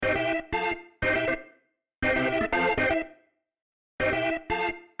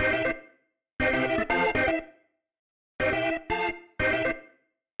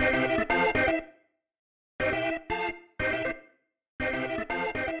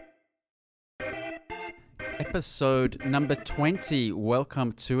Episode number 20.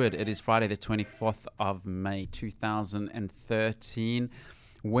 Welcome to it. It is Friday the 24th of May 2013.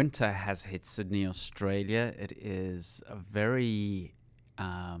 Winter has hit Sydney, Australia. It is very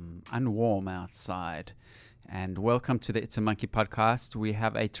unwarm outside. And welcome to the It's a Monkey podcast. We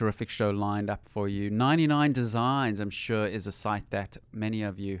have a terrific show lined up for you. 99 Designs, I'm sure, is a site that many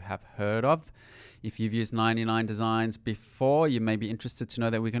of you have heard of. If you've used 99 Designs before, you may be interested to know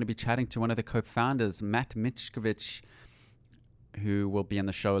that we're going to be chatting to one of the co-founders, Matt Michkovich, who will be on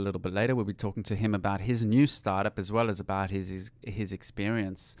the show a little bit later. We'll be talking to him about his new startup as well as about his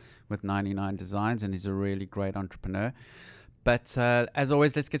experience with 99 Designs, and he's a really great entrepreneur. But as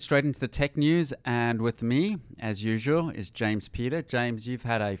always, let's get straight into the tech news. And with me, as usual, is James Peter. James, you've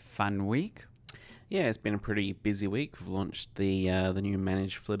had a fun week. Yeah, it's been a pretty busy week. We've launched the new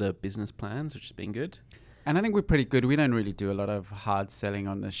Managed Flitter business plans, which has been good. And I think we're pretty good. We don't really do a lot of hard selling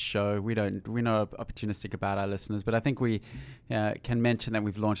on this show. We're not opportunistic about our listeners, but I think we can mention that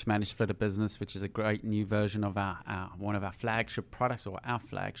we've launched Managed Flitter Business, which is a great new version of one of our flagship products,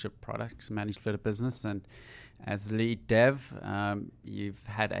 Managed Flitter Business. And as lead dev, you've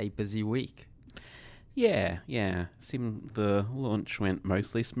had a busy week. Yeah. Seemed the launch went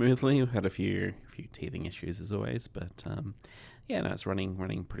mostly smoothly. We had a few teething issues as always, but it's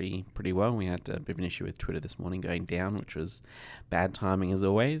running pretty well. We had a bit of an issue with Twitter this morning going down, which was bad timing as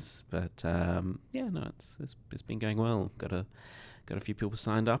always. But it's been going well. Got a few people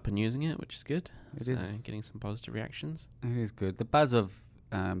signed up and using it, which is good. It is getting some positive reactions. It is good. The buzz of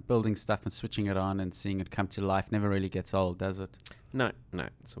building stuff and switching it on and seeing it come to life never really gets old, does it? No.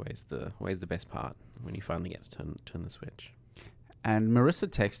 It's always the best part when you finally get to turn the switch. And Marissa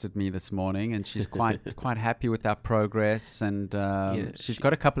texted me this morning, and she's quite happy with our progress. And she's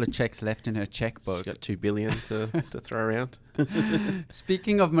got a couple of checks left in her checkbook. She's got $2 billion to throw around.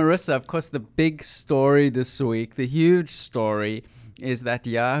 Speaking of Marissa, of course, the big story this week, the huge story, is that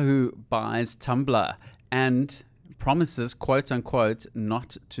Yahoo buys Tumblr and promises, quote unquote,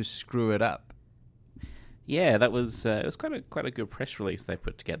 not to screw it up. Yeah, that was it was quite a good press release they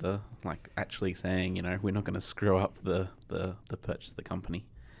put together, like actually saying, we're not going to screw up the purchase of the company.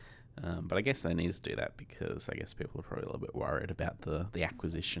 But I guess they need to do that because I guess people are probably a little bit worried about the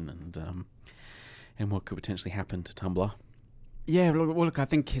acquisition and what could potentially happen to Tumblr. Yeah, look, I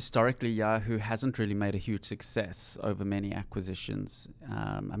think historically Yahoo hasn't really made a huge success over many acquisitions.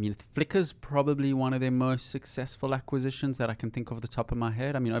 Flickr's probably one of their most successful acquisitions that I can think of the top of my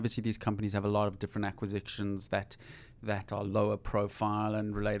head. I mean, obviously these companies have a lot of different acquisitions that are lower profile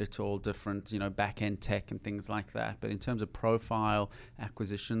and related to all different, back-end tech and things like that. But in terms of profile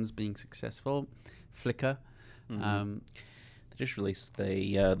acquisitions being successful, Flickr. Mm-hmm. They just released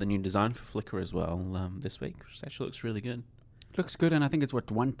the new design for Flickr as well this week, which actually looks really good. Looks good, and I think it's 1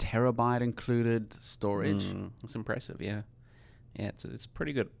 terabyte included storage. It's impressive, yeah. Yeah, it's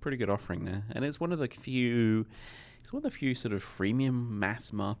pretty good offering there, and it's one of the few sort of freemium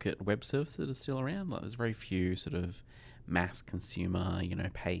mass market web services that are still around. Like, there's very few sort of mass consumer,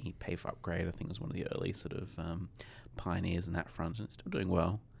 pay for upgrade. I think it was one of the early sort of pioneers in that front, and it's still doing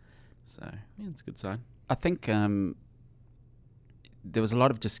well. So yeah, it's a good sign. I think there was a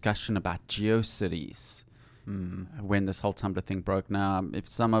lot of discussion about GeoCities. When this whole Tumblr thing broke. Now,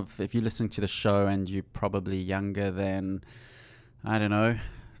 if you listen to the show and you're probably younger than,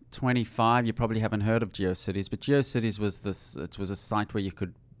 25, you probably haven't heard of GeoCities. But GeoCities was a site where you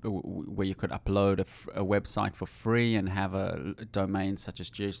could upload a website for free and have a domain such as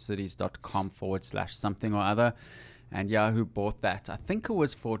geocities.com/something or other. And Yahoo bought that. I think it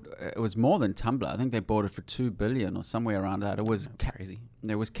was more than Tumblr. I think they bought it for $2 billion or somewhere around that. It was crazy.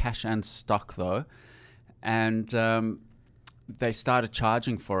 There was cash and stock though. And they started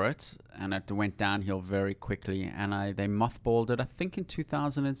charging for it, and it went downhill very quickly. And they mothballed it, I think, in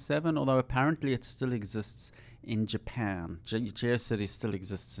 2007, although apparently it still exists in Japan. GeoCities still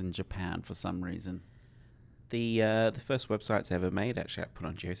exists in Japan for some reason. The first websites I ever made actually I put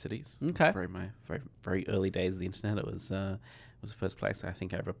on GeoCities. Okay. It was my very early days of the internet. It was the first place I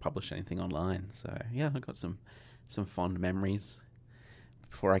think I ever published anything online. So yeah, I got some fond memories.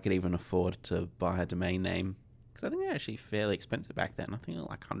 Before I could even afford to buy a domain name. Because I think they're actually fairly expensive back then. I think they're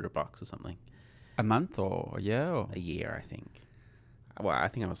like $100 or something. A month or a year? Or? A year, I think. Well, I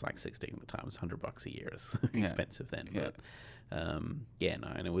think I was like 16 at the time. It was $100 a year. It was expensive then. Yeah. But and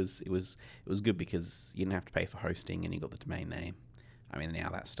it was good because you didn't have to pay for hosting and you got the domain name. I mean, now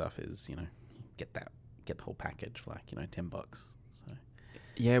that stuff is, get the whole package for like, $10. So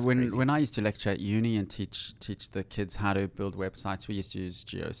Yeah, when I used to lecture at uni and teach the kids how to build websites, we used to use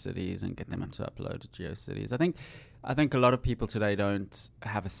GeoCities and get them to upload to GeoCities. I think I think a lot of people today don't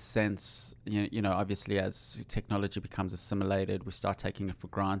have a sense, obviously as technology becomes assimilated, we start taking it for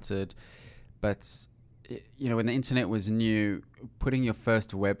granted. But, when the internet was new, putting your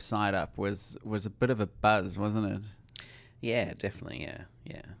first website up was a bit of a buzz, wasn't it? Yeah, definitely.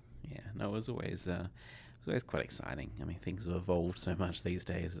 Yeah. No, it was always quite exciting. I mean, things have evolved so much these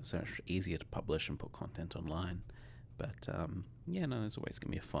days. It's so much easier to publish and put content online. But, there's always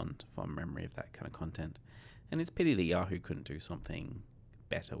going to be a fond memory of that kind of content. And it's pity that Yahoo couldn't do something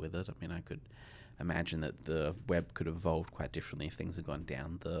better with it. I mean, I could imagine that the web could have evolved quite differently if things had gone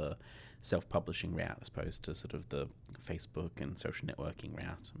down the self-publishing route as opposed to sort of the Facebook and social networking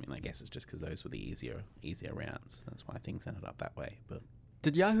route. I mean, I guess it's just because those were the easier routes. That's why things ended up that way. But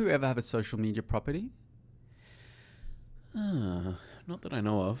did Yahoo ever have a social media property? Not that I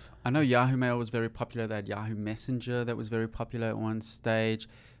know of. I know Yahoo Mail was very popular. They had Yahoo Messenger that was very popular at one stage,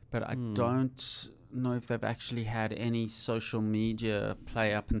 but I don't know if they've actually had any social media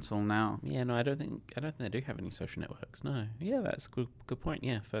play up until now. Yeah, no, I don't think they do have any social networks. No. Yeah, that's a good point.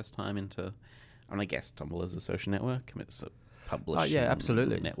 Yeah, first time into, I guess Tumblr is a social network. I mean, it's a publishing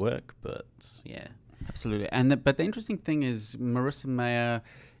absolutely network, but yeah. Absolutely. And but the interesting thing is Marissa Mayer,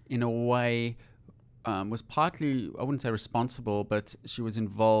 in a way, was partly, I wouldn't say responsible, but she was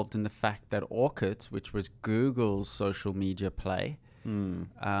involved in the fact that Orkut, which was Google's social media play,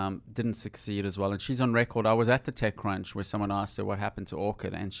 didn't succeed as well. And she's on record. I was at the TechCrunch where someone asked her what happened to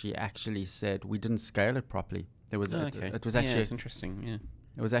Orkut, and she actually said we didn't scale it properly. There was it was actually it's interesting. Yeah,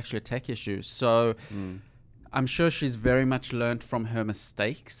 it was actually a tech issue. So I'm sure she's very much learned from her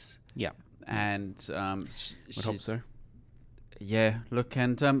mistakes. Yeah, and I hope so. Yeah, look,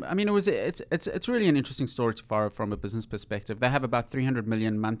 and it's really an interesting story to follow from a business perspective. They have about 300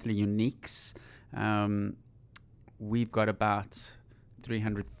 million monthly uniques. We've got about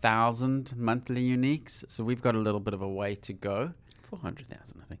 300,000 monthly uniques, so we've got a little bit of a way to go.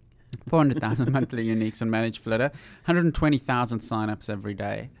 400,000, I think. 400,000 monthly uniques on Managed Flitter, 120,000 signups every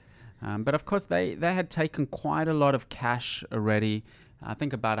day. But of course, they had taken quite a lot of cash already. I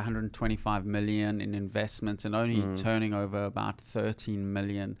think about 125 million in investment and only turning over about 13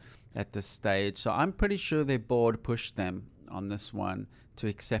 million at this stage. So I'm pretty sure their board pushed them on this one to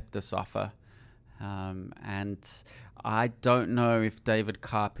accept this offer. And I don't know if David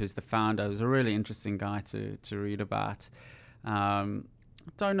Karp, who's the founder, who's a really interesting guy to read about.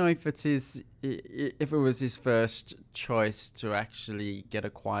 Don't know if it was his first choice to actually get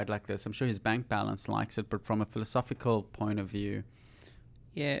acquired like this. I'm sure his bank balance likes it, but from a philosophical point of view,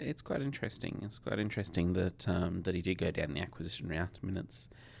 yeah, it's quite interesting. It's quite interesting that that he did go down the acquisition route. I mean,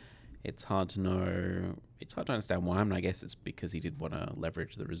 it's hard to know. It's hard to understand why. I mean, I guess it's because he did want to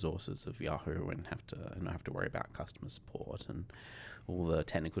leverage the resources of Yahoo and not have to worry about customer support and all the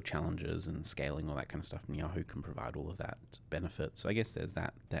technical challenges and scaling, all that kind of stuff. And Yahoo can provide all of that benefit. So I guess there's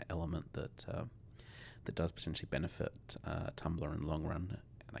that element that does potentially benefit Tumblr in the long run.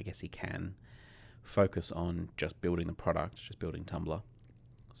 And I guess he can focus on just building the product, just building Tumblr.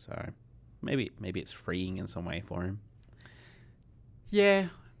 So maybe it's freeing in some way for him. Yeah,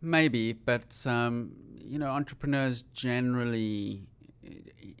 maybe, but entrepreneurs generally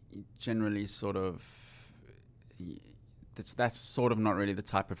sort of that's sort of not really the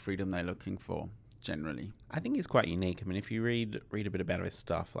type of freedom they're looking for. Generally, I think he's quite unique. I mean, if you read a bit about his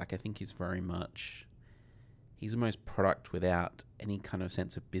stuff, like I think he's almost product without any kind of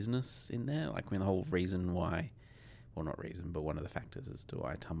sense of business in there. Like, I mean, the whole reason why. Well, not reason, but one of the factors as to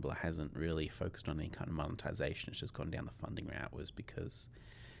why Tumblr hasn't really focused on any kind of monetization, it's just gone down the funding route, was because,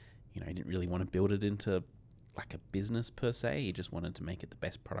 he didn't really want to build it into like a business per se. He just wanted to make it the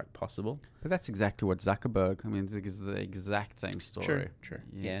best product possible. But that's exactly what Zuckerberg, it's the exact same story. True.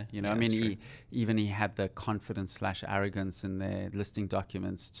 Yeah. He had the confidence/arrogance in their listing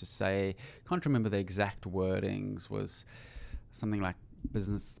documents to say, can't remember the exact wordings, was something like,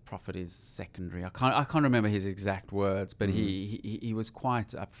 business profit is secondary. I can't remember his exact words, but he was quite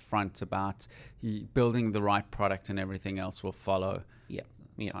upfront about building the right product and everything else will follow.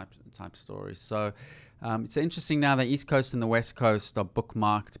 Type stories. So it's interesting now. The East Coast and the West Coast are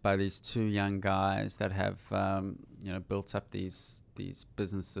bookmarked by these two young guys that have built up these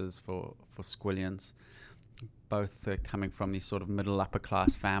businesses for squillions. Both coming from these sort of middle upper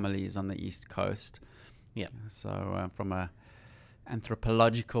class families on the East Coast. Yeah. So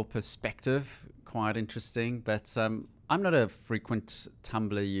anthropological perspective. Quite interesting, but I'm not a frequent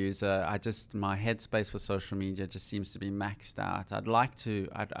Tumblr user. My headspace for social media just seems to be maxed out. I'd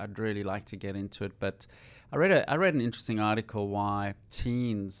really like to get into it, but I read an interesting article why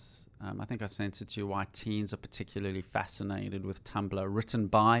teens, I think I sent it to you, why teens are particularly fascinated with Tumblr, written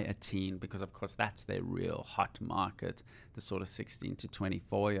by a teen, because of course that's their real hot market, the sort of 16 to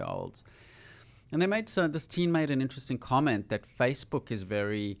 24-year-olds. And this teen made an interesting comment that Facebook is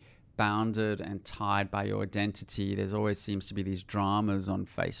very bounded and tied by your identity. There's always seems to be these dramas on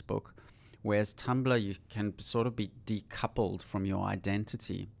Facebook, whereas Tumblr, you can sort of be decoupled from your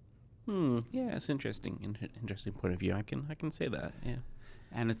identity. Yeah, it's interesting point of view. I can see that. Yeah,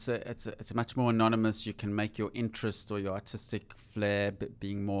 and it's much more anonymous. You can make your interest or your artistic flair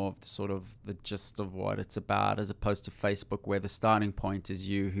being more of the gist of what it's about, as opposed to Facebook, where the starting point is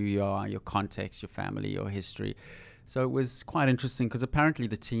you, who you are, your context, your family, your history. So it was quite interesting because apparently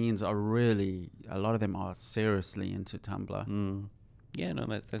the teens are really, a lot of them are seriously into Tumblr. Yeah, no,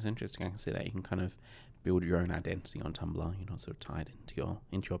 that's interesting. I can see that you can kind of build your own identity on Tumblr. You're not sort of tied into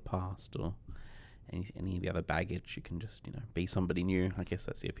your past or any of the other baggage. You can just be somebody new. I guess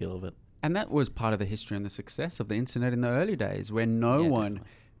that's the appeal of it. And that was part of the history and the success of the internet in the early days, where no one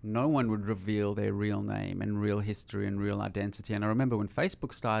would reveal their real name and real history and real identity. And I remember when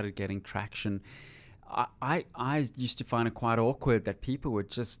Facebook started getting traction, I used to find it quite awkward that people were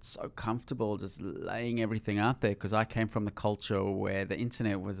just so comfortable just laying everything out there, because I came from the culture where the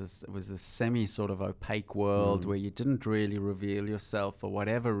internet was a semi sort of opaque world where you didn't really reveal yourself for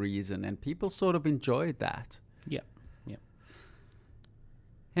whatever reason, and people sort of enjoyed that. Yeah.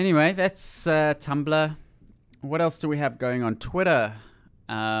 Anyway, that's Tumblr. What else do we have going on? Twitter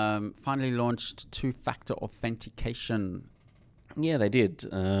finally launched two-factor authentication. Yeah, they did. So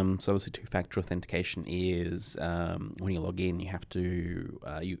obviously, two-factor authentication is when you log in, you have to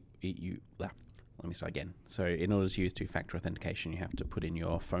let me start again. So in order to use two-factor authentication, you have to put in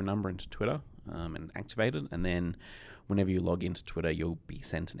your phone number into Twitter and activate it, and then whenever you log into Twitter, you'll be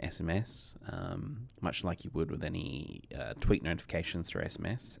sent an SMS, much like you would with any tweet notifications through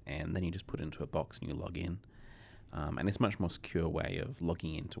SMS, and then you just put it into a box and you log in. And it's a much more secure way of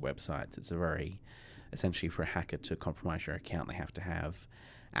logging into websites. It's essentially, for a hacker to compromise your account, they have to have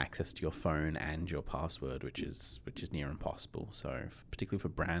access to your phone and your password, which is near impossible. So particularly for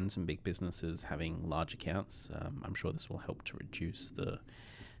brands and big businesses having large accounts, I'm sure this will help to reduce the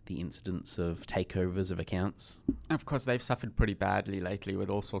incidence of takeovers of accounts. And of course, they've suffered pretty badly lately with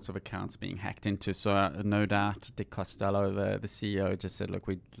all sorts of accounts being hacked into. So no doubt, Dick Costello, the CEO, just said, "Look,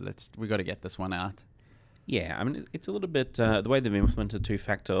 we got to get this one out." Yeah, I mean, it's a little bit the way they've implemented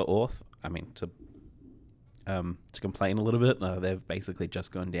two-factor auth. I mean, to complain a little bit, they've basically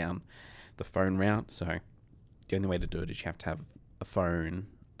just gone down the phone route. So the only way to do it is you have to have a phone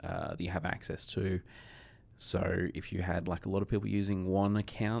that you have access to. So if you had like a lot of people using one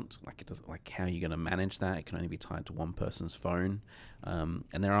account, how are you going to manage that? It can only be tied to one person's phone. And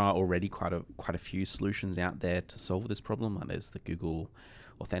there are already quite a few solutions out there to solve this problem. There's the Google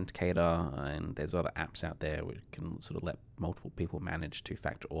Authenticator, and there's other apps out there which can sort of let multiple people manage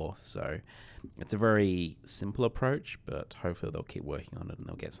two-factor auth. So it's a very simple approach, but hopefully they'll keep working on it and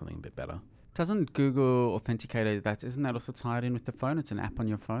they'll get something a bit better. Doesn't Google Authenticator, isn't that also tied in with the phone? It's an app on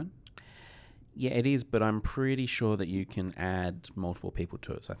your phone? Yeah, it is, but I'm pretty sure that you can add multiple people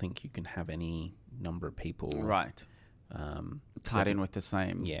to it. So I think you can have any number of people. Right. Tied in with the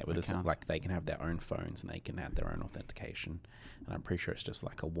same account. They can have their own phones and they can add their own authentication. And I'm pretty sure it's just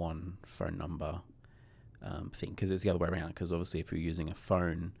like a one phone number thing, because it's the other way around. Because obviously if you're using a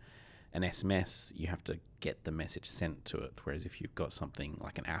phone, an SMS, you have to get the message sent to it. Whereas if you've got something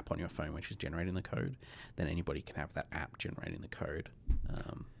like an app on your phone which is generating the code, then anybody can have that app generating the code.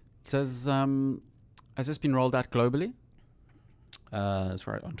 Has this been rolled out globally? On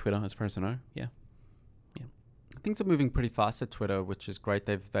Twitter, as far as I know, yeah. Things are moving pretty fast at Twitter, which is great.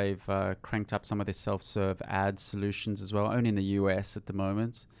 They've cranked up some of their self-serve ad solutions as well, only in the US at the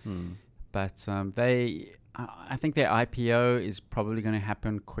moment. But I think their IPO is probably going to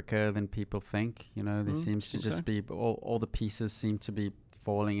happen quicker than people think. There seems to just be all the pieces seem to be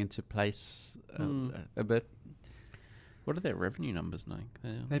falling into place a bit. What are their revenue numbers like?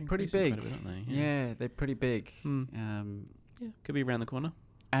 They're pretty big. Bit, aren't they? Yeah, they're pretty big. Could be around the corner.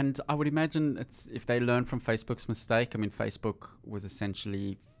 And I would imagine if they learn from Facebook's mistake. I mean, Facebook was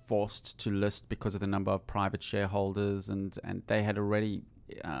essentially forced to list because of the number of private shareholders, and they had already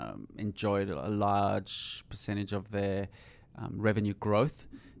enjoyed a large percentage of their revenue growth.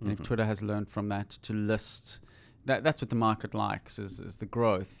 And if Twitter has learned from that to list that's what the market likes is the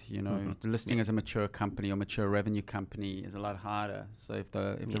growth. Listing as a mature company or mature revenue company is a lot harder. So if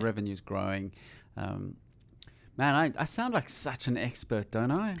the revenue is growing, man, I sound like such an expert,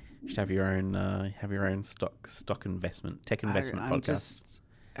 don't I? You should have your own stock investment, tech investment podcast.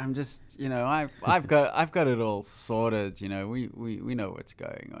 I'm just I've got it all sorted. We know what's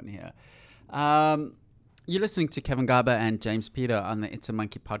going on here. You're listening to Kevin Garber and James Peter on the It's a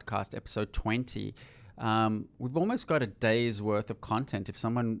Monkey podcast, episode 20. We've almost got a day's worth of content. If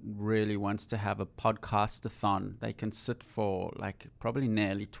someone really wants to have a podcast-a-thon, they can sit for probably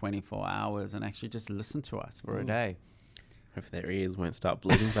nearly 24 hours and actually just listen to us for a day. If their ears won't start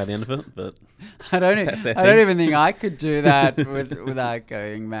bleeding by the end of it, but I don't even think I could do that without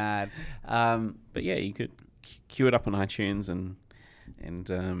going mad. But yeah, you could queue it up on iTunes and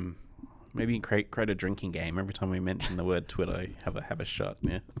maybe create a drinking game. Every time we mention the word Twitter, have a shot.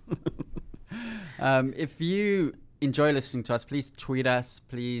 Yeah. If you enjoy listening to us, please tweet us,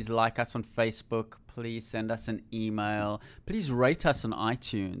 please like us on Facebook, please send us an email, please rate us on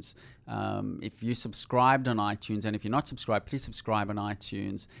iTunes. If you subscribed on iTunes, and if you're not subscribed, please subscribe on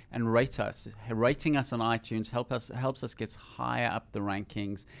iTunes and rate us. Rating us on iTunes helps us get higher up the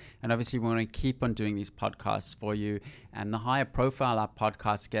rankings. And obviously, we want to keep on doing these podcasts for you. And the higher profile our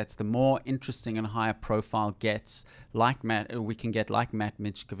podcast gets, the more interesting and higher profile gets. We can get like Matt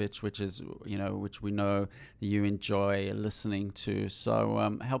Michkovich, which we know you enjoy listening to.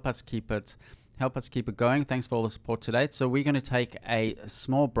 So help us keep it going. Thanks for all the support today. So we're going to take a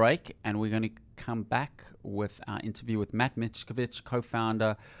small break and we're going to come back with our interview with Matt Michkovich,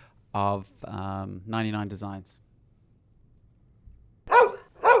 co-founder of 99 Designs.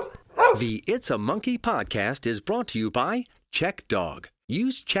 The It's a Monkey podcast is brought to you by CheckDog.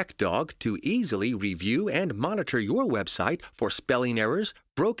 Use CheckDog to easily review and monitor your website for spelling errors,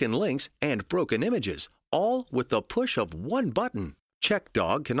 broken links, and broken images, all with the push of one button.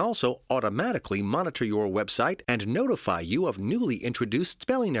 CheckDog can also automatically monitor your website and notify you of newly introduced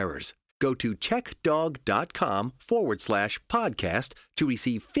spelling errors. Go to checkdog.com/podcast to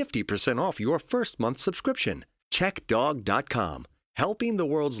receive 50% off your first month subscription. Checkdog.com, helping the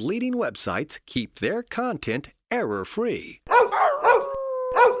world's leading websites keep their content error-free.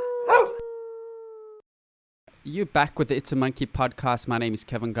 You're back with the It's a Monkey podcast. My name is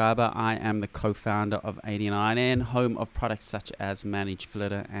Kevin Garber. I am the co-founder of 89 and home of products such as Manage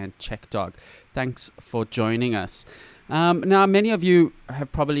Flitter and CheckDog. Thanks for joining us. Now, many of you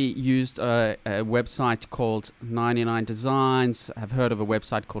have probably used a website called 99 Designs, have heard of a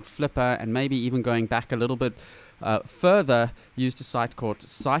website called Flipper, and maybe even going back a little bit further, used a site called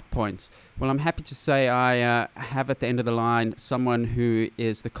SitePoint. Well, I'm happy to say I have at the end of the line someone who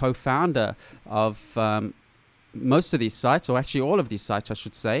is the co-founder of most of these sites, or actually all of these sites, I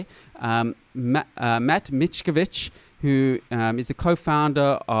should say. Matt Michkovich, who is the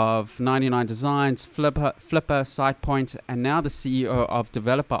co-founder of 99 Designs, Flipper, SitePoint, and now the CEO of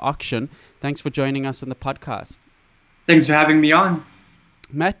Developer Auction. Thanks for joining us on the podcast. Thanks for having me on.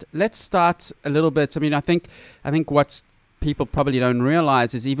 Matt, let's start a little bit. I mean, I think what's people probably don't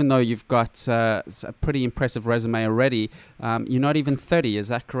realize is even though you've got a pretty impressive resume already, you're not even 30. Is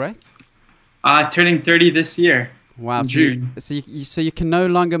that correct? Turning 30 this year. Wow. June. So you can no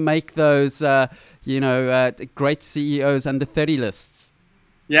longer make those, great CEOs under 30 lists.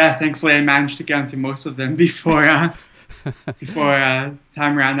 Yeah, thankfully I managed to get onto most of them before time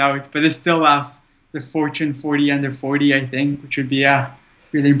ran out. But there's still the Fortune 40 under 40, I think, which would be a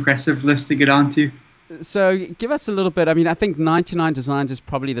really impressive list to get onto. So give us a little bit. I mean, I think 99 Designs is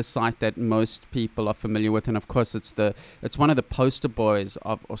probably the site that most people are familiar with. And of course, it's one of the poster boys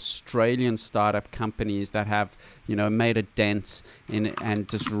of Australian startup companies that have, made a dent in and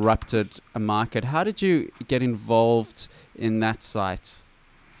disrupted a market. How did you get involved in that site?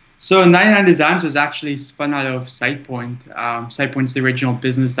 So 99 Designs was actually spun out of SitePoint. SitePoint's the original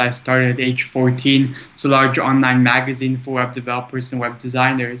business that I started at age 14. It's a large online magazine for web developers and web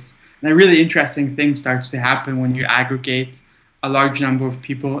designers. And a really interesting thing starts to happen when you aggregate a large number of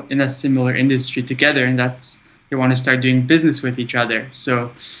people in a similar industry together, and that's they want to start doing business with each other. So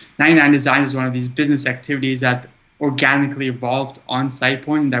 99 Design is one of these business activities that organically evolved on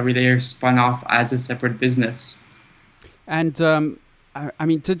SitePoint that were later spun off as a separate business. And I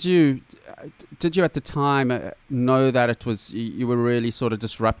mean, did you at the time know that it was you were really sort of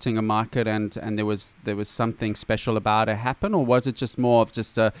disrupting a market and there was something special about it happen, or was it just more of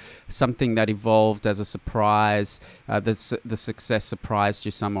just something that evolved as a surprise? The success surprised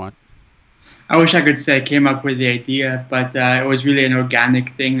you somewhat. I wish I could say I came up with the idea, but it was really an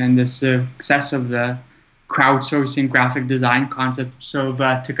organic thing, and the success of the crowdsourcing graphic design concept sort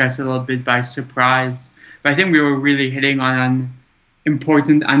of took us a little bit by surprise. But I think we were really hitting on an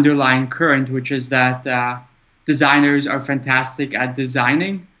important underlying current, which is that designers are fantastic at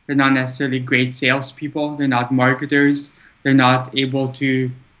designing. They're not necessarily great salespeople. They're not marketers. They're not able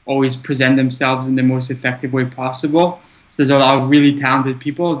to always present themselves in the most effective way possible. So there's a lot of really talented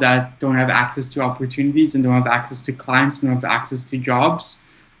people that don't have access to opportunities and don't have access to clients and don't have access to jobs.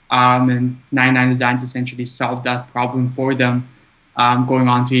 And 99 Designs essentially solved that problem for them, going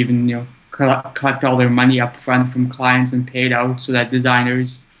on to even collect all their money up front from clients and pay it out so that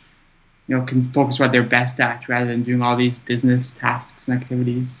designers can focus what they're best at rather than doing all these business tasks and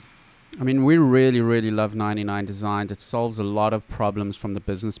activities. I mean, we really, really love 99 Designs. It solves a lot of problems from the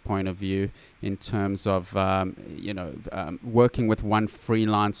business point of view in terms of, working with one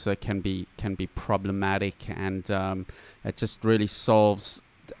freelancer can be problematic, and it just really solves,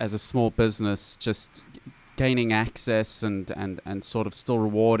 as a small business, just gaining access and sort of still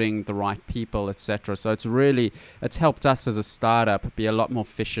rewarding the right people, etc. So it's helped us as a startup be a lot more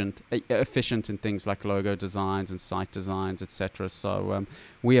efficient in things like logo designs and site designs, etc. So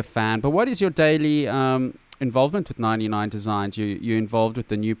we're a fan. But what is your daily involvement with 99 Designs? You're involved with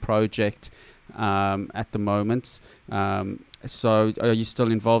the new project at the moment. So are you still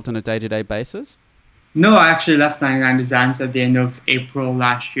involved on a day-to-day basis? No, I actually left 99 Designs at the end of April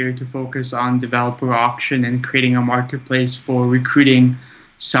last year to focus on developer auction and creating a marketplace for recruiting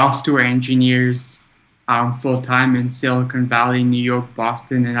software engineers full-time in Silicon Valley, New York,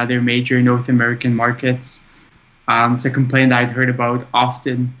 Boston, and other major North American markets. It's a complaint that I'd heard about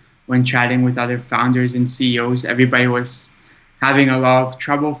often when chatting with other founders and CEOs. Everybody was having a lot of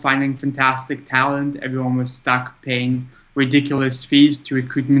trouble finding fantastic talent. Everyone was stuck paying ridiculous fees to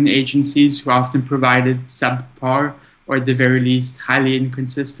recruitment agencies who often provided subpar or at the very least highly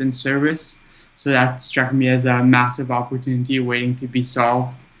inconsistent service. So that struck me as a massive opportunity waiting to be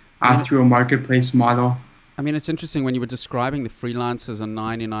solved through a marketplace model. I mean, it's interesting when you were describing the freelancers on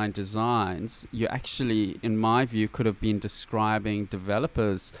 99 Designs, you actually, in my view, could have been describing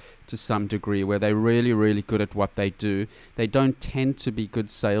developers to some degree where they're really, really good at what they do. They don't tend to be good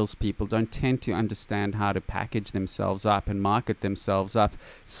salespeople, don't tend to understand how to package themselves up and market themselves up.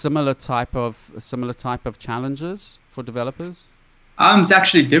 Similar type of challenges for developers? It's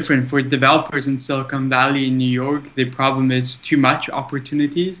actually different. For developers in Silicon Valley in New York, the problem is too much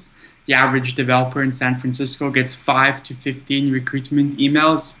opportunities. The average developer in San Francisco gets 5 to 15 recruitment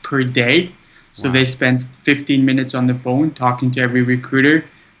emails per day. So They spend 15 minutes on the phone talking to every recruiter.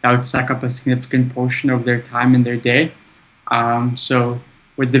 That would suck up a significant portion of their time in their day. So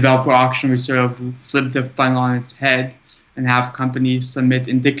with developer auction, we sort of flip the funnel on its head and have companies submit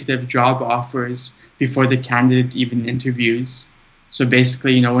indicative job offers before the candidate even interviews. So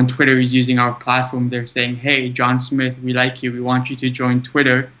basically, when Twitter is using our platform, they're saying, hey, John Smith, we like you. We want you to join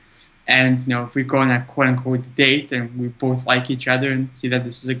Twitter. And if we go on a quote-unquote date and we both like each other and see that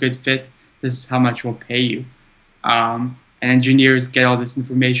this is a good fit, this is how much we'll pay you. And engineers get all this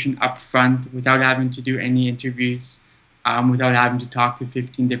information up front without having to do any interviews, without having to talk to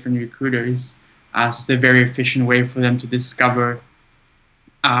 15 different recruiters. So it's a very efficient way for them to discover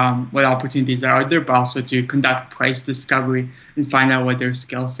what opportunities are out there, but also to conduct price discovery and find out what their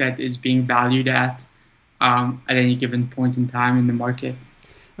skill set is being valued at any given point in time in the market.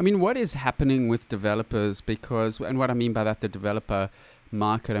 I mean, what is happening with developers? And what I mean by that, the developer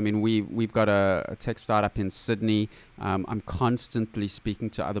market. I mean, we've got a tech startup in Sydney. I'm constantly speaking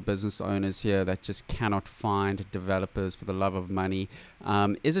to other business owners here that just cannot find developers for the love of money.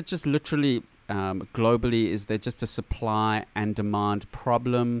 Is it just literally globally? Is there just a supply and demand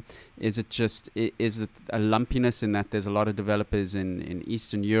problem? Is it a lumpiness in that there's a lot of developers in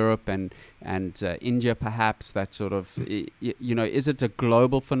Eastern Europe and India perhaps, that sort of, is it a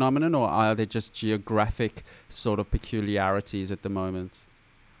global phenomenon, or are there just geographic sort of peculiarities at the moment?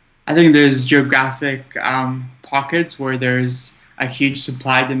 I think there's geographic pockets where there's a huge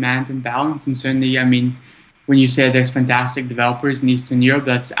supply-demand imbalance, and certainly, I mean, when you say there's fantastic developers in Eastern Europe,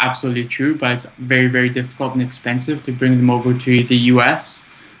 that's absolutely true, but it's very, very difficult and expensive to bring them over to the US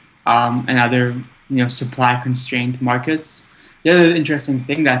and other, supply-constrained markets. The other interesting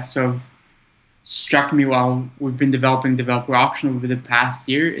thing that sort of struck me while we've been developing developer auction over the past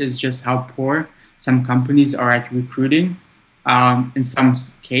year is just how poor some companies are at recruiting. In some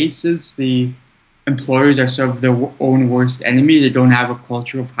cases, the employers are sort of their own worst enemy. They don't have a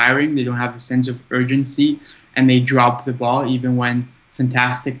culture of hiring. They don't have a sense of urgency, and they drop the ball even when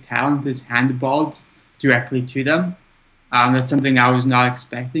fantastic talent is handballed directly to them. That's something I was not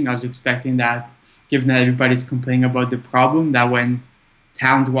expecting. I was expecting that, given that everybody's complaining about the problem, that when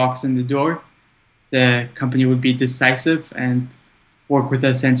talent walks in the door, the company would be decisive and work with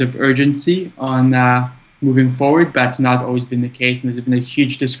a sense of urgency on moving forward, but that's not always been the case. And there's been a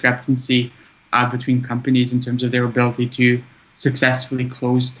huge discrepancy between companies in terms of their ability to successfully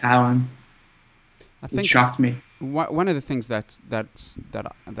close talent. I think it shocked me. One of the things that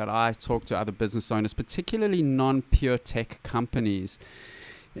I talk to other business owners, particularly non-pure tech companies,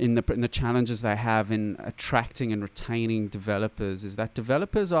 in the challenges they have in attracting and retaining developers, is that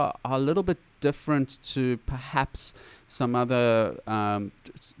developers are a little bit different to perhaps some other,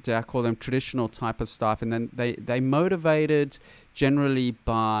 do I call them traditional type of staff, and then they motivated generally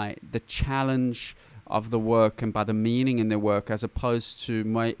by the challenge of the work and by the meaning in their work, as opposed to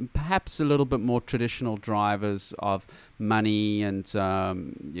perhaps a little bit more traditional drivers of money and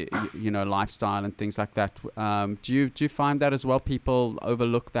lifestyle and things like that. Do you find that as well? People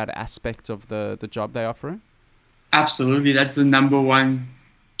overlook that aspect of the job they offer? Absolutely, that's the number one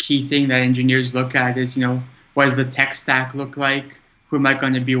key thing that engineers look at is, what does the tech stack look like? Who am I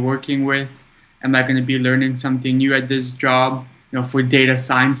going to be working with? Am I going to be learning something new at this job? For data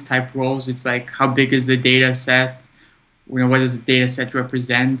science type roles, it's like, how big is the data set? What does the data set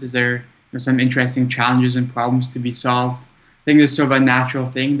represent? Is there some interesting challenges and problems to be solved? I think it's sort of a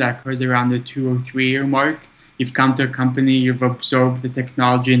natural thing that occurs around the 2 or 3 year mark. You've come to a company, you've absorbed the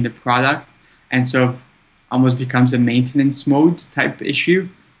technology and the product, and sort of almost becomes a maintenance mode type issue.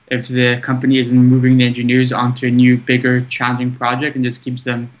 If the company isn't moving the engineers onto a new, bigger, challenging project and just keeps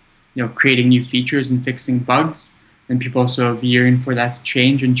them, creating new features and fixing bugs, and people sort of yearn for that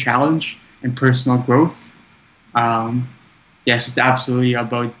change and challenge and personal growth. Yes, it's absolutely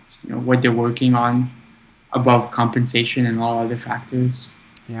about what they're working on above compensation and all other factors.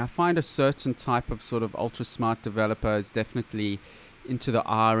 Yeah, I find a certain type of sort of ultra smart developer is definitely into the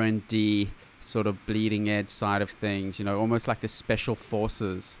R&D sort of bleeding edge side of things, almost like the special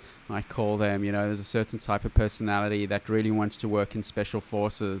forces, I call them. There's a certain type of personality that really wants to work in special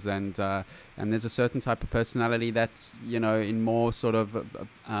forces, and there's a certain type of personality that's in more sort of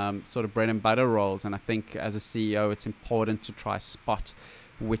bread and butter roles. And I think as a CEO, it's important to try spot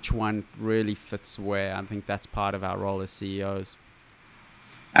which one really fits where. I think that's part of our role as CEOs.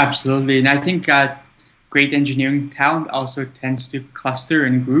 Absolutely, and I think great engineering talent also tends to cluster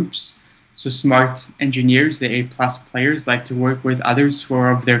in groups. So smart engineers, the A+ players, like to work with others who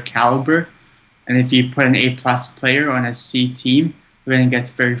are of their caliber. And if you put an A+ player on a C team, they're going to get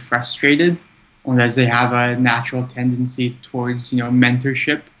very frustrated unless they have a natural tendency towards,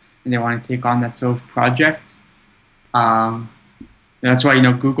 mentorship, and they want to take on that sort of project. That's why,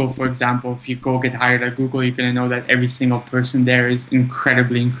 Google, for example, if you go get hired at Google, you're going to know that every single person there is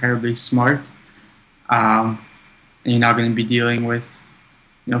incredibly, incredibly smart. And you're not going to be dealing with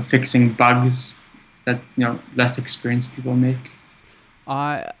fixing bugs that less experienced people make.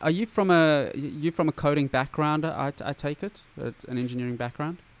 Are you from a coding background? I take it, an engineering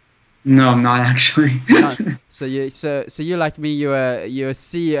background. No, I'm not actually. No. So you're like me. You're a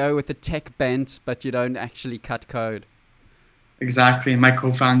CEO with a tech bent, but you don't actually cut code. Exactly. My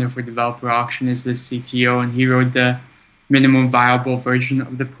co-founder for Developer Auction is the CTO, and he wrote the minimum viable version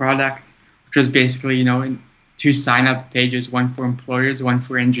of the product, which was basically in 2 sign-up pages, one for employers, one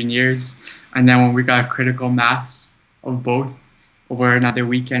for engineers. And then when we got a critical mass of both, over another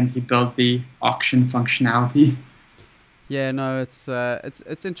weekend, he built the auction functionality. Yeah, no, it's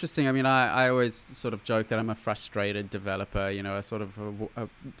interesting. I mean, I always sort of joke that I'm a frustrated developer. I sort of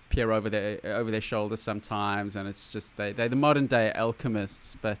peer over their shoulders sometimes, and it's just they're the modern day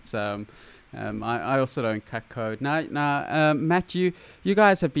alchemists. But I also don't cut code. Now, Matt, you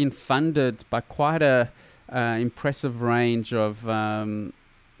guys have been funded by quite a impressive range of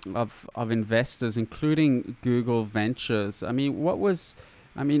investors, including Google Ventures. I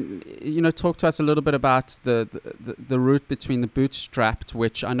mean, talk to us a little bit about the route between the bootstrapped,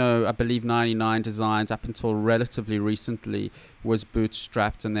 which I believe 99 Designs up until relatively recently was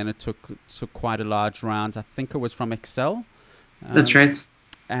bootstrapped, and then it took quite a large round. I think it was from Excel. That's right.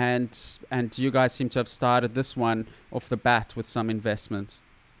 And you guys seem to have started this one off the bat with some investment.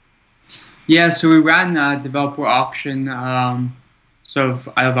 Yeah, so we ran a Developer Auction sort of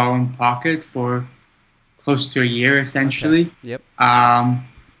out of our own pocket for close to a year, essentially. Okay. Yep.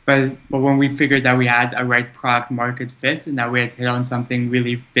 But when we figured that we had a right product market fit and that we had hit on something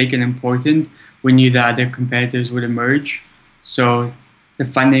really big and important, we knew that other competitors would emerge. So the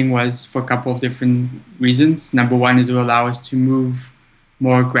funding was for a couple of different reasons. Number one is it will allow us to move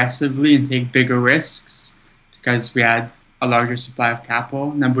more aggressively and take bigger risks because we had a larger supply of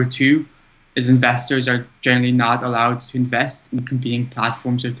capital. Number two is investors are generally not allowed to invest in competing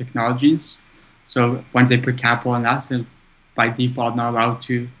platforms or technologies. So once they put capital in us, they're by default not allowed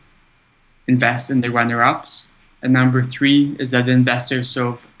to invest in the runner-ups. And number three is that the investors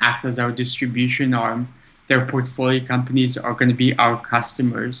sort of act as our distribution arm their portfolio companies are going to be our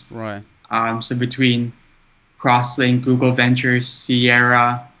customers. Right. So between Crosslink, Google Ventures,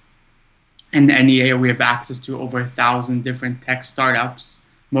 Sierra, and NEA, we have access to over 1,000 different tech startups,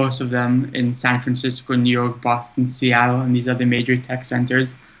 most of them in San Francisco, New York, Boston, Seattle, and these other major tech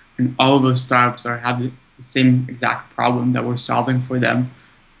centers. And all of those startups have the same exact problem that we're solving for them.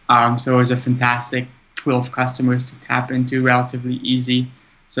 So it was a fantastic pool of customers to tap into, relatively easy.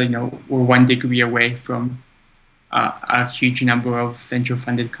 So, we're 1 degree away from a huge number of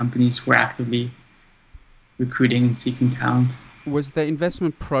venture-funded companies who are actively recruiting and seeking talent. Was the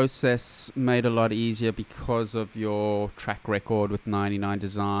investment process made a lot easier because of your track record with 99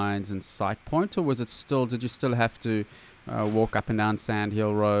 Designs and SitePoint, or did you still have to walk up and down Sand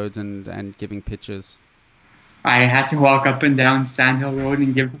Hill Road and giving pitches? I had to walk up and down Sand Hill Road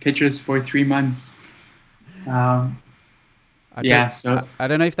and give pitches for 3 months. I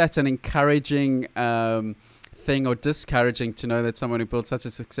don't know if that's an encouraging thing or discouraging to know that someone who built such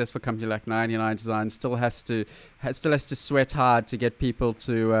a successful company like 99 Design still has to sweat hard to get people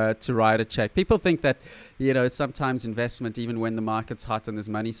to write a check. People think that sometimes investment, even when the market's hot and there's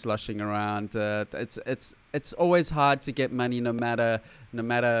money sloshing around, it's always hard to get money no matter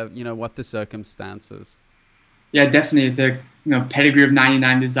what the circumstances. Yeah, definitely. The pedigree of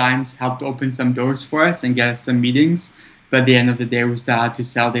 99 Designs helped open some doors for us and get us some meetings. But at the end of the day, we still had to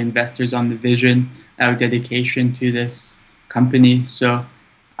sell the investors on the vision, our dedication to this company. So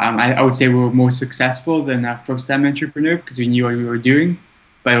I would say we were more successful than a first-time entrepreneur because we knew what we were doing.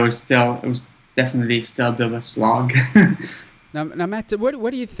 But it was definitely still a bit of a slog. Now, Matt,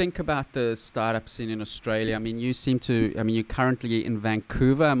 what do you think about the startup scene in Australia? I mean, you're currently in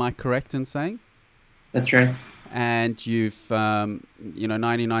Vancouver. Am I correct in saying? That's right. And you've,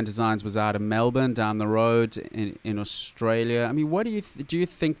 99 Designs was out of Melbourne, down the road in Australia. I mean, what do you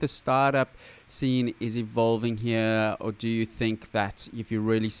think the startup scene is evolving here, or do you think that if you're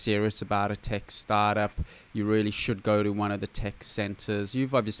really serious about a tech startup, you really should go to one of the tech centers?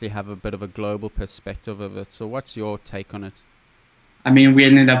 You've obviously have a bit of a global perspective of it. So what's your take on it? I mean, we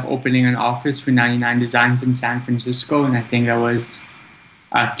ended up opening an office for 99 Designs in San Francisco, and I think that was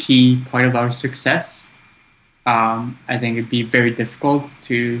a key part of our success. I think it'd be very difficult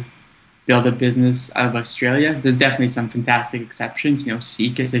to build a business out of Australia. There's definitely some fantastic exceptions.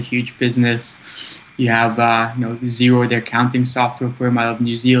 Seek is a huge business. You have Xero, their accounting software firm out of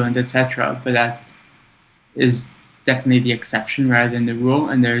New Zealand, etc. But that is definitely the exception rather than the rule.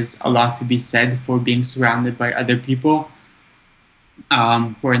 And there's a lot to be said for being surrounded by other people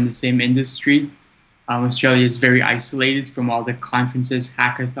who are in the same industry. Australia is very isolated from all the conferences,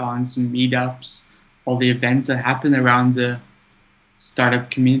 hackathons, meetups, all the events that happen around the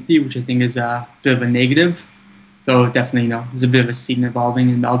startup community, which I think is a bit of a negative. Though definitely, there's a bit of a scene evolving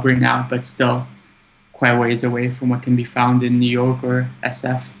in Melbourne now, but still quite a ways away from what can be found in New York or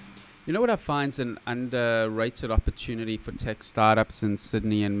SF. You know what I find is an underrated opportunity for tech startups in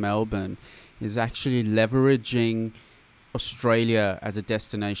Sydney and Melbourne is actually leveraging Australia as a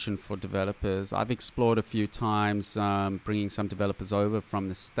destination for developers. I've explored a few times bringing some developers over from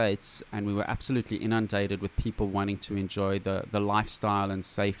the States, and we were absolutely inundated with people wanting to enjoy the lifestyle and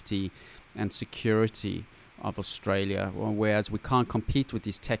safety and security of Australia. Whereas we can't compete with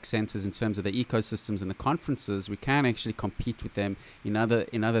these tech centers in terms of the ecosystems and the conferences, we can actually compete with them in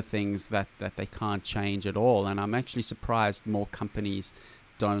other things that they can't change at all. And I'm actually surprised more companies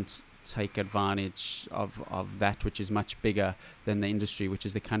don't take advantage of that, which is much bigger than the industry, which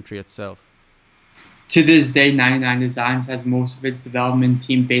is the country itself. To this day, 99 Designs has most of its development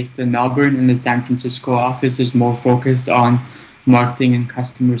team based in Melbourne, and the San Francisco office is more focused on marketing and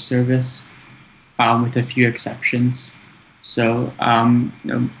customer service, with a few exceptions. So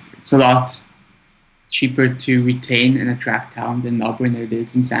it's a lot cheaper to retain and attract talent in Melbourne than it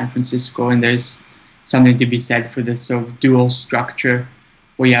is in San Francisco, and there's something to be said for this sort of dual structure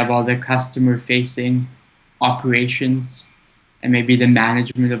where you have all the customer-facing operations and maybe the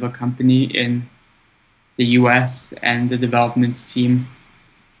management of a company in the US and the development team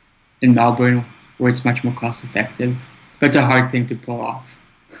in Melbourne, where it's much more cost-effective. But it's a hard thing to pull off.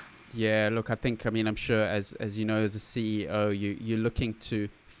 Yeah, look, I'm sure as you know, as a CEO, you're looking to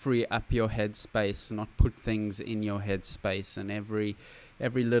free up your headspace, not put things in your headspace, and every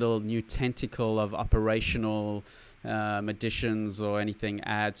little new tentacle of operational additions or anything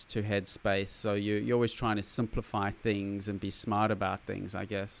adds to headspace. So you're always trying to simplify things and be smart about things, I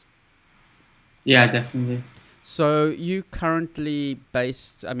guess. Yeah, definitely. So you currently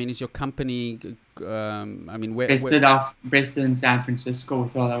based, is your company, based in San Francisco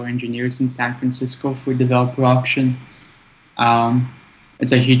with all our engineers in San Francisco for developer auction.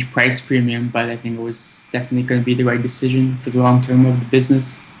 it's a huge price premium, but I think it was definitely going to be the right decision for the long term of the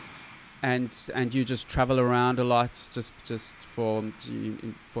business. And you just travel around a lot, just for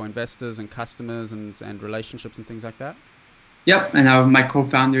investors and customers and relationships and things like that. Yep, and my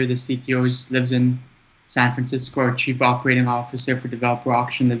co-founder, the CTO, lives in San Francisco. Our chief operating officer for Developer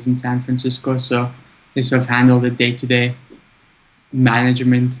Auction lives in San Francisco, so they sort of handle the day-to-day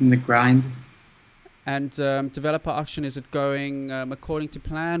management and the grind. And Developer Auction, is it going according to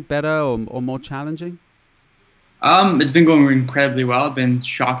plan, better or more challenging? It's been going incredibly well. I've been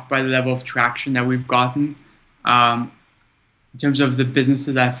shocked by the level of traction that we've gotten. In terms of the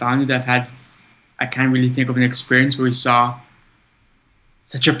businesses I founded, I can't really think of an experience where we saw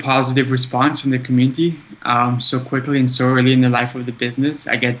such a positive response from the community so quickly and so early in the life of the business.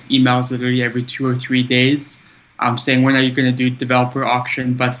 I get emails literally every 2 or 3 days saying, when are you going to do Developer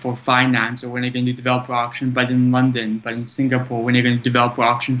Auction but for finance, or when are you going to do Developer Auction but in London, but in Singapore, when are you going to do Developer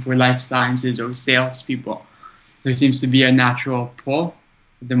Auction for life sciences or salespeople. So it seems to be a natural pull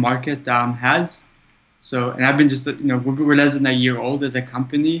the market has. So, and I've been just, we're less than a year old as a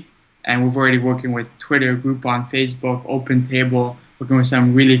company, and we're already working with Twitter, Groupon, Facebook, OpenTable, working with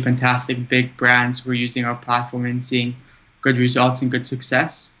some really fantastic big brands who are using our platform and seeing good results and good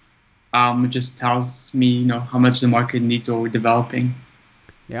success. It just tells me, how much the market needs what we're developing.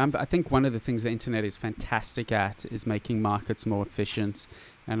 Yeah, I think one of the things the internet is fantastic at is making markets more efficient,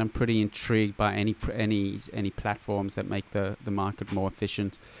 and I'm pretty intrigued by any platforms that make the market more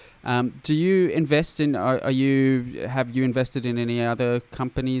efficient. Do you invest in? Have you invested in any other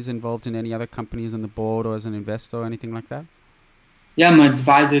companies? Involved in any other companies on the board, or as an investor, or anything like that? Yeah, I'm an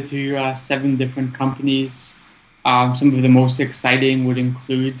advisor to 7 different companies. Some of the most exciting would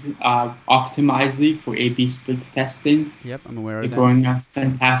include Optimizely for A/B split testing. Yep, I'm aware of that. They're going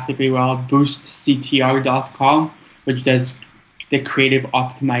fantastically well. BoostCTR.com, which does the creative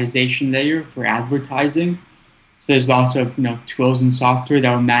optimization layer for advertising. So there's lots of tools and software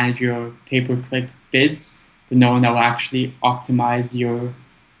that will manage your pay-per-click bids, but no one that will actually optimize your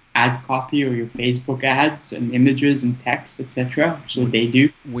ad copy or your Facebook ads and images and text, etc. So they do.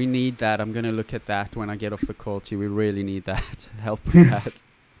 We need that. I'm going to look at that when I get off the call to you. We really need that help with that.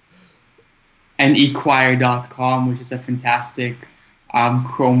 And eQuire.com, which is a fantastic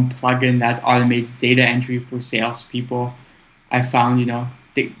Chrome plugin that automates data entry for salespeople. I found,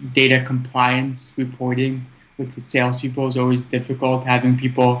 data compliance reporting with the salespeople is always difficult. Having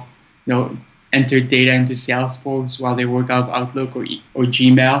people, enter data into Salesforce while they work out of Outlook or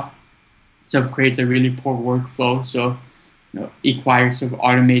Gmail, so it creates a really poor workflow. So, eQuire sort of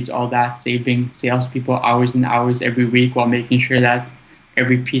automates all that, saving salespeople hours and hours every week while making sure that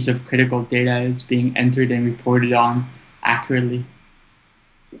every piece of critical data is being entered and reported on accurately.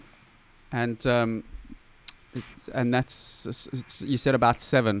 And that's, you said about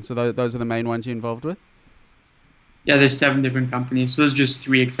 7. So those are the main ones you're involved with? Yeah, there's 7 different companies. So those are just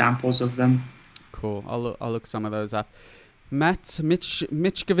 3 examples of them. Cool. I'll look some of those up. Matt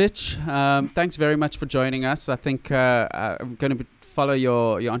Michkovic, thanks very much for joining us. I think I'm going to follow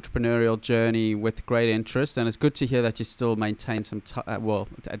your entrepreneurial journey with great interest, and it's good to hear that you still maintain some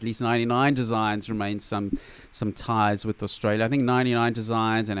at least 99 Designs remains some ties with Australia. I think 99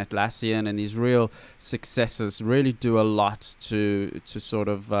 Designs and Atlassian and these real successes really do a lot to sort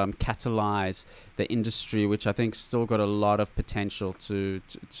of catalyze the industry, which I think still got a lot of potential to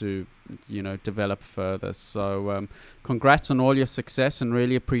develop further. So congrats on all your success, and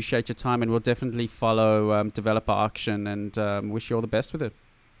really appreciate your time, and we'll definitely follow Developer Auction, and wish you all the best with it.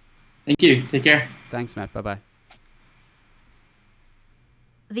 Thank you. Take care. Thanks, Matt. Bye-bye.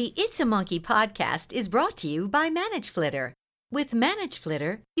 The It's a Monkey podcast is brought to you by ManageFlitter. With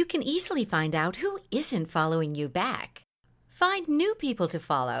ManageFlitter, you can easily find out who isn't following you back, find new people to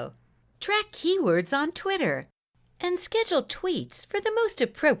follow, track keywords on Twitter, and schedule tweets for the most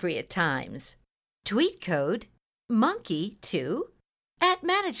appropriate times. Tweet code MONKEY2 at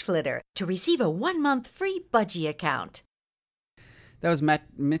ManageFlitter to receive a 1-month free budgie account. That was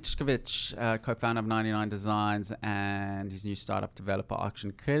Matt Michkovic, co-founder of 99 Designs and his new startup Developer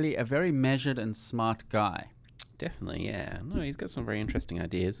Auction. Clearly a very measured and smart guy. Definitely, yeah. No, he's got some very interesting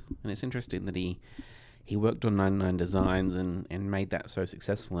ideas, and it's interesting that he worked on 99 Designs and made that so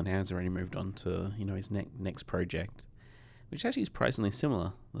successful, and has already moved on to his next project, which actually is surprisingly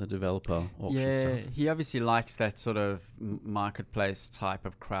similar, the Developer Auction stuff. Yeah, he obviously likes that sort of marketplace type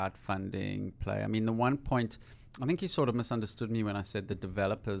of crowdfunding play. I mean, the one point, I think he sort of misunderstood me when I said the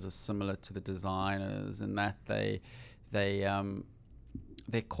developers are similar to the designers, in that their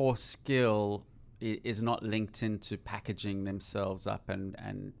core skill is not linked into packaging themselves up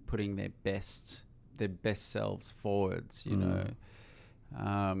and putting their best selves forwards, you know.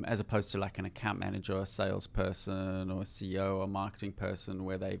 as opposed to like an account manager or a salesperson or a CEO or marketing person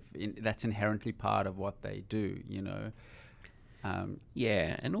where that's inherently part of what they do, you know.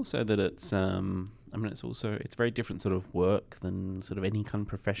 Yeah, and also that it's it's very different sort of work than sort of any kind of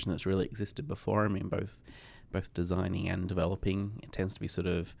profession that's really existed before. I mean, both designing and developing, it tends to be sort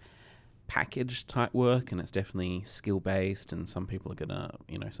of package type work, and it's definitely skill based, and some people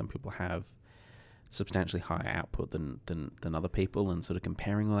have substantially higher output than other people, and sort of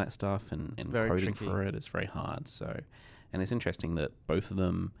comparing all that stuff and coding tricky for it's very hard. So, and it's interesting that both of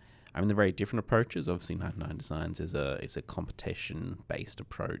them, I mean, they're very different approaches. Obviously 99 Designs is a competition based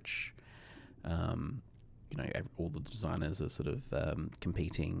approach. All the designers are sort of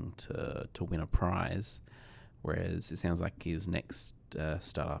competing to win a prize, whereas it sounds like his next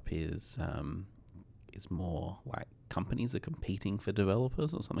startup is more like companies are competing for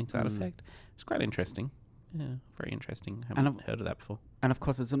developers or something to that effect. It's quite interesting. Yeah, very interesting. I haven't heard of that before. And of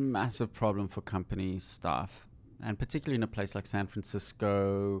course, it's a massive problem for company staff, and particularly in a place like San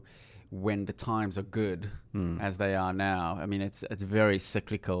Francisco, when the times are good, as they are now. I mean, it's very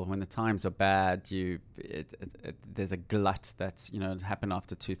cyclical. When the times are bad, there's a glut that's, it's happened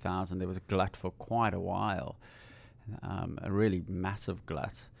after 2000. There was a glut for quite a while, a really massive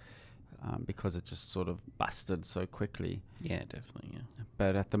glut, because it just sort of busted so quickly. Yeah, definitely. Yeah,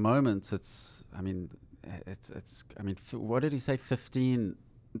 but at the moment, what did he say? 15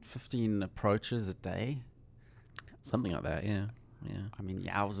 approaches a day. Something like that, yeah. I mean,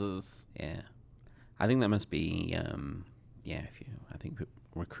 yowzers. Yeah. I think that must be, I think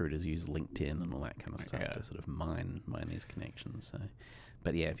recruiters use LinkedIn and all that kind of stuff to sort of mine these connections. So,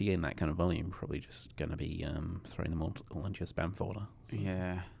 but yeah, if you're getting that kind of volume, you're probably just going to be throwing them all into your spam folder. So.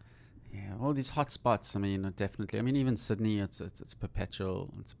 Yeah. All these hotspots. I mean, definitely. I mean, even Sydney, it's a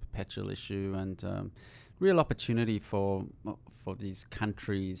perpetual issue, and real opportunity for these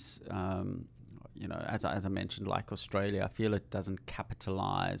countries. As I mentioned, like Australia, I feel it doesn't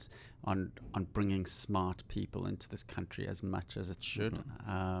capitalize on bringing smart people into this country as much as it should.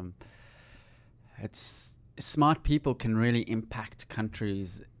 It's smart people can really impact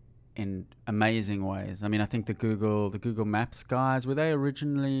countries in amazing ways. I mean, I think the Google Maps guys, were they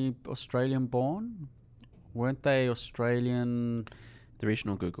originally Australian born? Weren't they Australian? The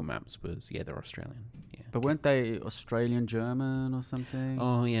original Google Maps was, they're Australian. Yeah. But weren't they Australian German or something?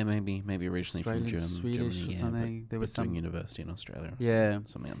 Oh yeah, maybe originally Australian, from Germany, Swedish or something. There was doing university in Australia. Or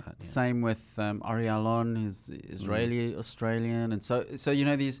something like that. Yeah. Same with Arialon, who's Israeli Australian, and so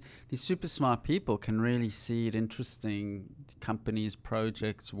these super smart people can really seed interesting companies,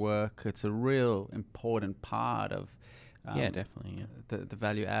 projects, work. It's a real important part of. Definitely. Yeah. The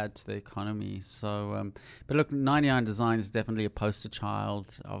value add to the economy. So, but look, 99 Design is definitely a poster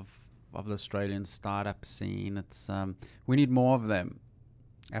child of the Australian startup scene. It's we need more of them.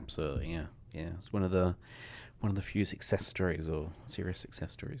 Absolutely, yeah. It's one of the few success stories or serious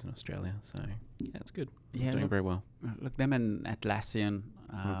success stories in Australia. So yeah, it's good. Doing very well. Look, them and Atlassian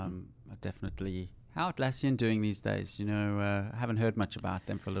are definitely. How Atlassian doing these days? I haven't heard much about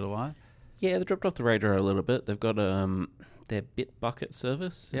them for a little while. Yeah, they dropped off the radar a little bit. They've got their Bitbucket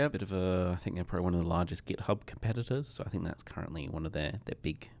service. It's a bit of I think they're probably one of the largest GitHub competitors. So I think that's currently one of their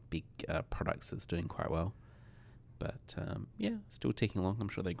big products that's doing quite well. But still ticking along. I'm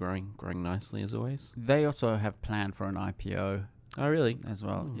sure they're growing nicely as always. They also have planned for an IPO. Oh, really? As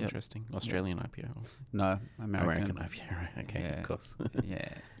well. Yep. Interesting. Australian IPO also. No, American IPO, right. Okay, of course.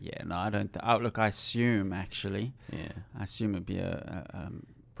 No, I don't. Look, I assume, actually. Yeah. I assume it'd be a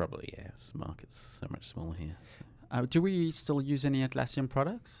probably, yes. Market's so much smaller here. So. Do we still use any Atlassian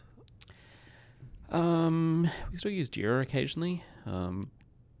products? We still use Jira occasionally.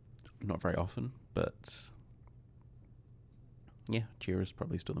 Not very often, but Jira is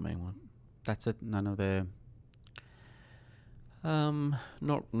probably still the main one. That's it. None of the.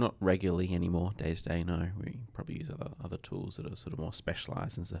 Not regularly anymore. Day to day, no. We probably use other tools that are sort of more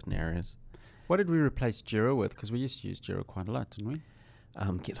specialized in certain areas. What did we replace Jira with? Because we used to use Jira quite a lot, didn't we?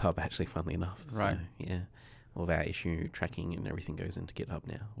 GitHub, actually, funnily enough. Right. So, yeah. All of our issue tracking and everything goes into GitHub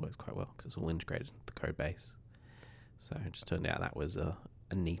now. Works quite well because it's all integrated into the code base. So it just turned out that was a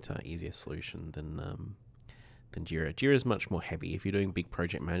neater, easier solution than Jira. Jira is much more heavy. If you're doing big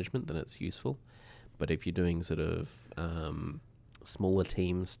project management, then it's useful. But if you're doing sort of smaller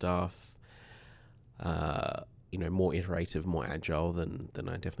team stuff, more iterative, more agile, then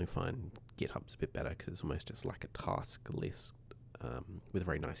I definitely find GitHub's a bit better because it's almost just like a task list with a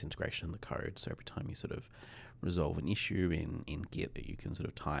very nice integration in the code. So every time you sort of resolve an issue in Git, you can sort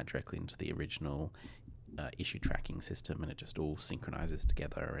of tie it directly into the original issue tracking system, and it just all synchronizes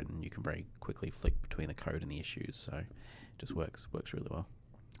together, and you can very quickly flick between the code and the issues. So it just works really well.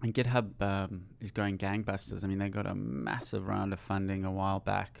 And GitHub is going gangbusters. I mean, they got a massive round of funding a while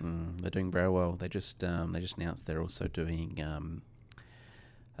back. They're doing very well. They just announced they're also doing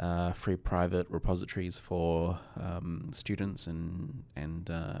free private repositories for students and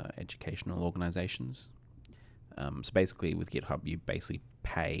educational organizations. So basically, with GitHub, you basically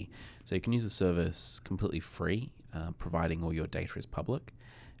pay. So you can use the service completely free, providing all your data is public.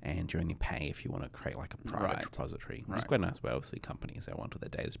 And you only pay if you want to create like a private repository, which is quite nice. But obviously, companies, they want their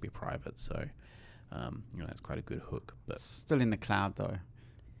data to be private, so that's quite a good hook. But still in the cloud though.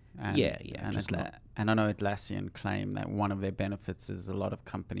 And, and I know Atlassian claim that one of their benefits is a lot of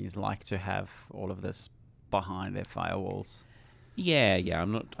companies like to have all of this behind their firewalls. Yeah.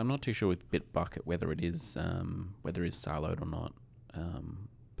 I'm not too sure with Bitbucket whether it is siloed or not.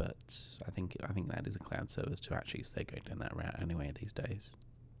 But I think that is a cloud service to actually stay going down that route anyway these days.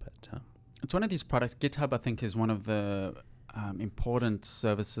 But it's one of these products. GitHub, I think, is one of the important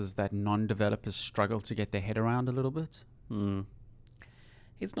services that non-developers struggle to get their head around a little bit.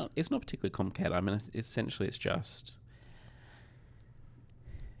 It's not particularly complicated. I mean, essentially, it's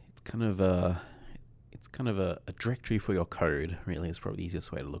kind of a directory for your code. Really, is probably the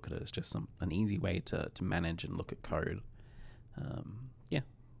easiest way to look at it. It's just an easy way to manage and look at code.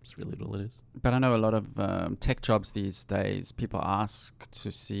 It's really all it is. But I know a lot of tech jobs these days, people ask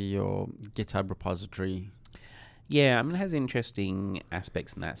to see your GitHub repository. Yeah, I mean, it has interesting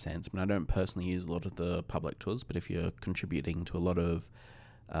aspects in that sense. I mean, I don't personally use a lot of the public tools, but if you're contributing to a lot of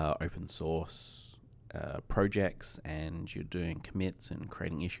open source projects and you're doing commits and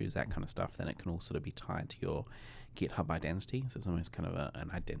creating issues, that kind of stuff, then it can all sort of be tied to your GitHub identity. So it's almost kind of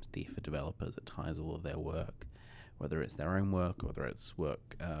an identity for developers that ties all of their work, whether it's their own work or whether it's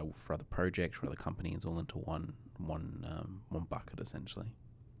work for other projects or other companies, all into one bucket essentially.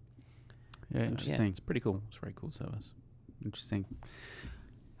 Yeah, interesting. It's pretty cool. It's a very cool service. Interesting.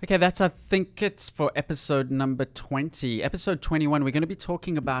 Okay, I think it's for episode number 20. Episode 21, we're going to be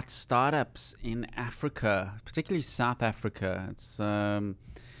talking about startups in Africa, particularly South Africa. It's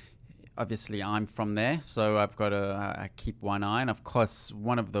obviously I'm from there, so I've got to keep one eye. And of course,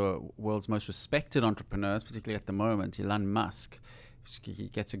 one of the world's most respected entrepreneurs, particularly at the moment, Elon Musk, he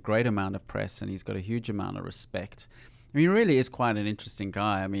gets a great amount of press and he's got a huge amount of respect. I mean, he really is quite an interesting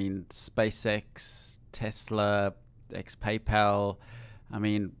guy. I mean, SpaceX, Tesla, ex-PayPal. I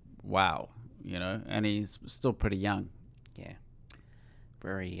mean, wow, and he's still pretty young. Yeah.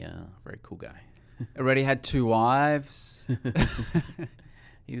 Very cool guy. Already had 2 wives.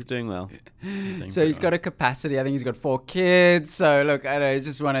 He's doing well. He's got a capacity. I think he's got 4 kids. So look, I don't know, he's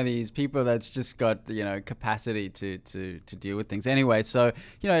just one of these people that's just got, capacity to deal with things. Anyway, so,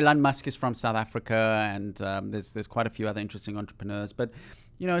 Elon Musk is from South Africa, and there's quite a few other interesting entrepreneurs. But,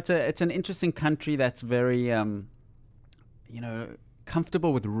 it's an interesting country that's very,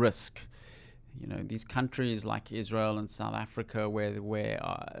 comfortable with risk. These countries like Israel and South Africa, where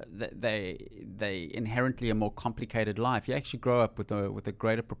they inherently a more complicated life. You actually grow up with a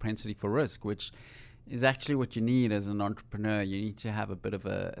greater propensity for risk, which is actually what you need as an entrepreneur. You need to have a bit of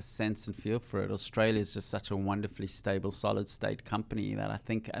a sense and feel for it. Australia is just such a wonderfully stable, solid state company that I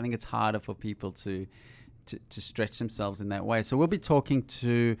think it's harder for people to stretch themselves in that way. So we'll be talking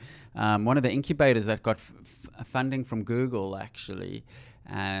to one of the incubators that got funding from Google, actually,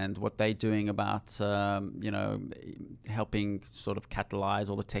 and what they're doing about, helping sort of catalyze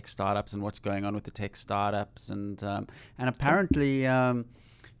all the tech startups and what's going on with the tech startups. And apparently,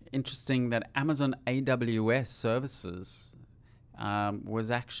 interesting that Amazon AWS services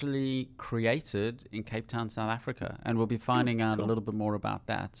was actually created in Cape Town, South Africa. And we'll be finding out a little bit more about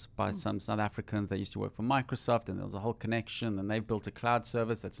that by some South Africans that used to work for Microsoft, and there was a whole connection. And they've built a cloud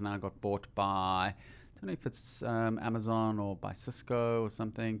service that's now got bought by, I don't know if it's Amazon or by Cisco or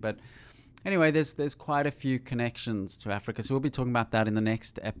something. But anyway, there's quite a few connections to Africa. So we'll be talking about that in the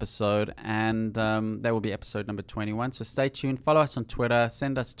next episode. And that will be episode number 21. So stay tuned. Follow us on Twitter.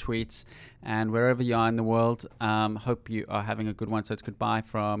 Send us tweets. And wherever you are in the world, hope you are having a good one. So it's goodbye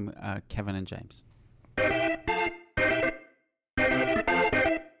from Kevin and James.